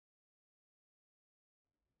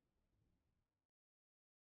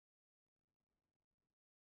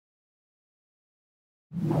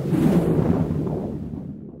Hi,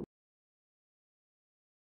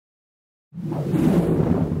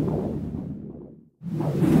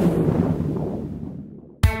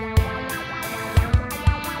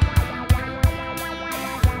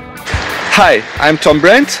 I'm Tom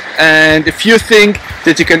Brent, and if you think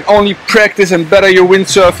that you can only practice and better your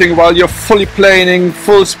windsurfing while you're fully planing,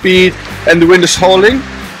 full speed and the wind is howling,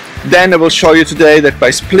 then I will show you today that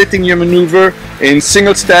by splitting your maneuver in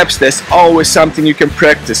single steps, there's always something you can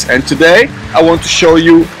practice. And today I want to show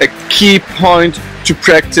you a key point to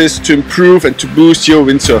practice, to improve and to boost your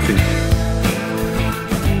windsurfing.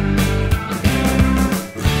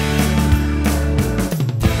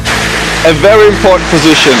 A very important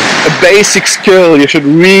position, a basic skill you should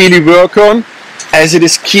really work on, as it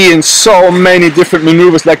is key in so many different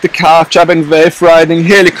maneuvers like the calf jump and wave riding,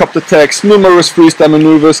 helicopter tags, numerous freestyle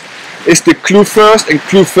maneuvers, is the Clew First and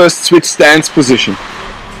Clew First switch stance position.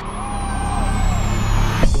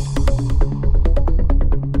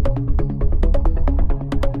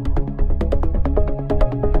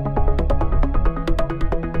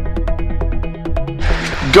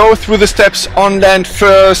 Go through the steps on land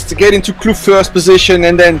first, get into Clew First position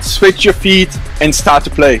and then switch your feet and start to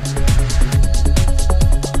play.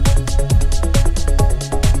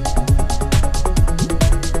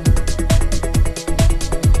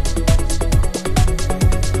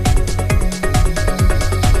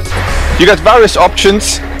 You got various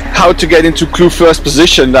options how to get into Clew First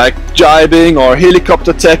position, like jibing or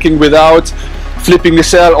helicopter tagging without flipping the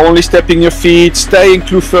sail, only stepping your feet, stay in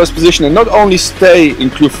Clew First position, and not only stay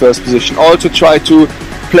in Clew First position, also try to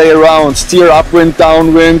play around, steer upwind,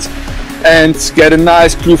 downwind and get a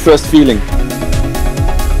nice Clew First feeling.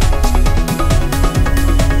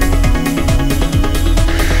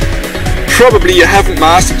 Probably you haven't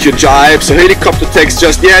mastered your jibes or helicopter tags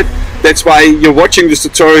just yet, that's why you're watching this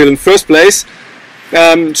tutorial in the first place.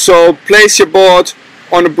 So place your board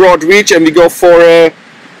on a broad reach and we go for a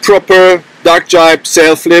proper duck jibe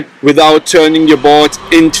sail flip without turning your board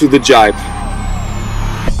into the jibe.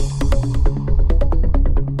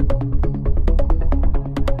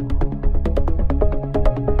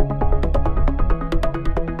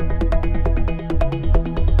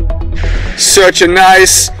 Search a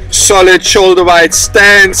nice solid shoulder wide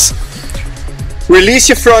stance. Release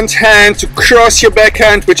your front hand to cross your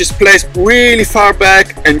backhand, which is placed really far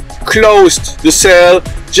back, and closed the sail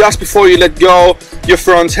just before you let go your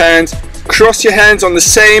front hand. Cross your hands on the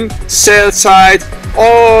same sail side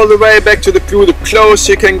all the way back to the clew. The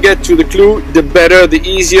closer you can get to the clew, the better, the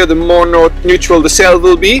easier, the more neutral the sail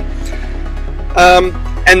will be.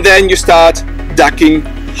 And then you start ducking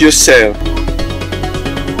your sail.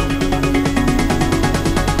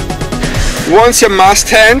 Once your mast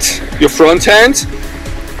hand, your front hand,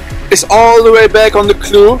 is all the way back on the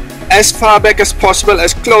clew, as far back as possible,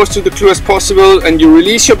 as close to the clew as possible, and you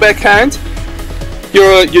release your backhand,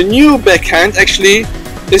 your new backhand actually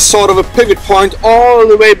is sort of a pivot point all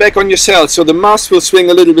the way back on your sail. So the mast will swing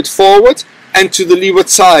a little bit forward and to the leeward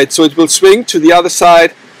side, so it will swing to the other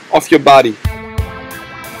side of your body.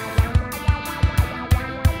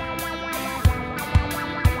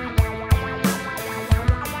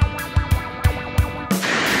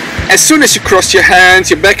 As soon as you cross your hands,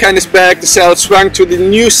 your backhand is back, the sail swung to the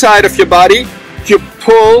new side of your body, you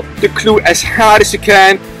pull the clew as hard as you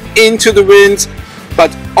can into the wind,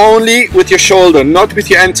 but only with your shoulder, not with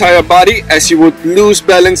your entire body, as you would lose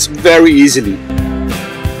balance very easily.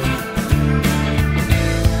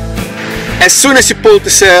 As soon as you pull the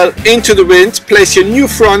sail into the wind, place your new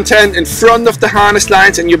front hand in front of the harness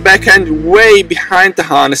lines and your backhand way behind the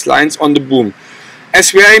harness lines on the boom.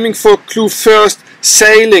 As we're aiming for Clew First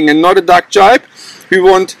sailing and not a duck jibe, we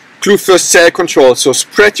want Clew First sail control. So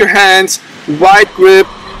spread your hands, wide grip,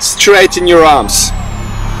 straighten your arms.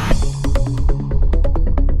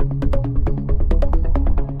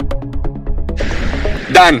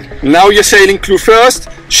 Done. Now you're sailing Clew First.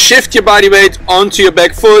 Shift your body weight onto your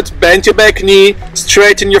back foot, bend your back knee,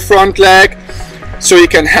 straighten your front leg so you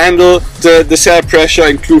can handle the sail pressure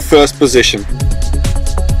in Clew First position.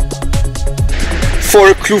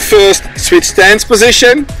 For a Clew First switch stance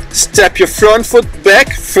position, step your front foot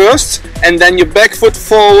back first and then your back foot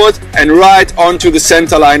forward and right onto the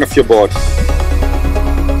center line of your board.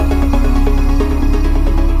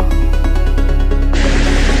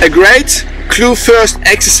 A great Clew First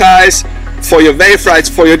exercise for your wave rides,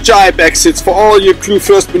 for your jibe exits, for all your Clew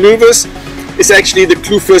First maneuvers is actually the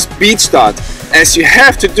Clew First beach start, as you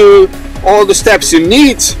have to do all the steps you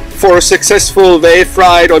need for a successful wave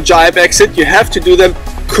ride or jibe exit. You have to do them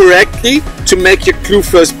correctly to make your Clew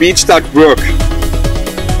First beach start work.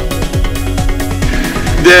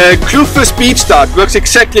 The Clew First beach start works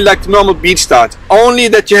exactly like the normal beach start, only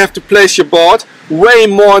that you have to place your board way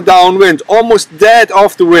more downwind, almost dead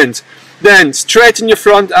off the wind. Then straighten your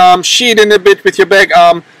front arm, sheet in a bit with your back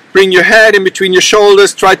arm, bring your head in between your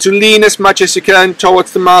shoulders, try to lean as much as you can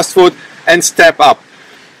towards the mast foot and step up.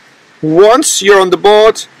 Once you're on the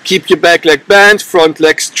board, keep your back leg bent, front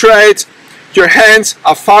leg straight, your hands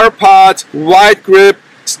are far apart, wide grip,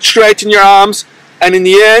 straighten your arms, and in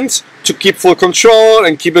the end, to keep full control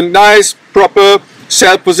and keep a nice proper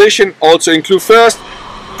sail position, also in Clew First,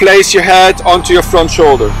 place your head onto your front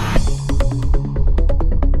shoulder.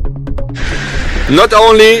 Not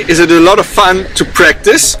only is it a lot of fun to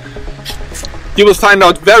practice, you will find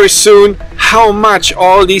out very soon how much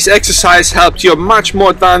all these exercises help your much more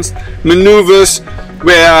advanced maneuvers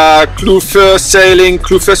where Clew First sailing,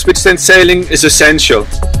 Clew First withstand sailing is essential.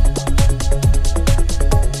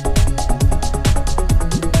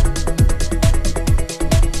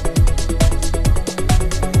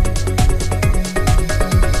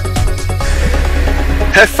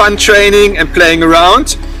 Have fun training and playing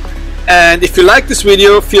around, and if you like this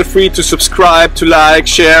video, feel free to subscribe, to like,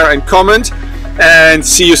 share and comment, and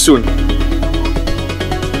see you soon.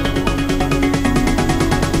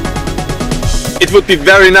 It would be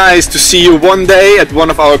very nice to see you one day at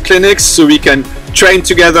one of our clinics so we can train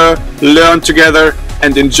together, learn together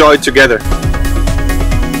and enjoy together.